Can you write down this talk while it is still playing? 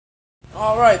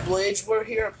Alright, Blades, we're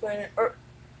here at planet Earth.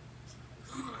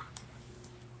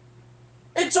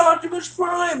 It's Optimus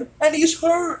Prime, and he's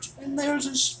hurt, and there's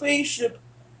a spaceship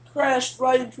crashed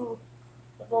right into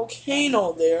a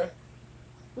volcano there.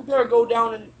 We better go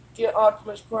down and get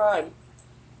Optimus Prime.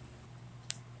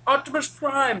 Optimus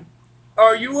Prime,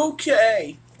 are you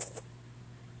okay?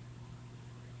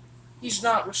 He's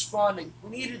not responding. We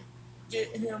need to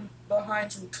get him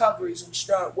behind some covers and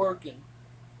start working.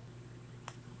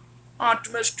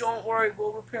 Optimus, don't worry,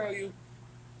 we'll repair you.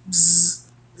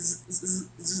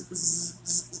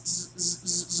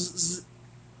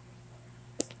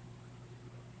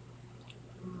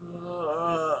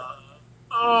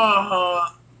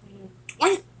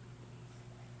 Wait!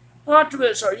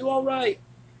 Optimus, are you alright?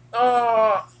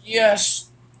 Yes,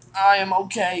 I am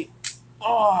okay.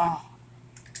 I'm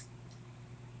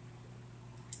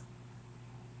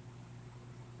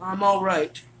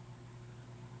alright.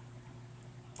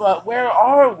 But where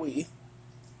are we?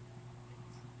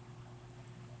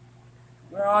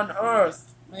 We're on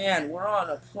Earth. Man, we're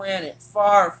on a planet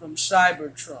far from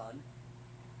Cybertron.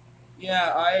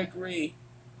 Yeah, I agree.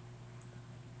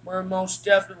 We're most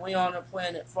definitely on a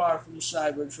planet far from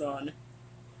Cybertron.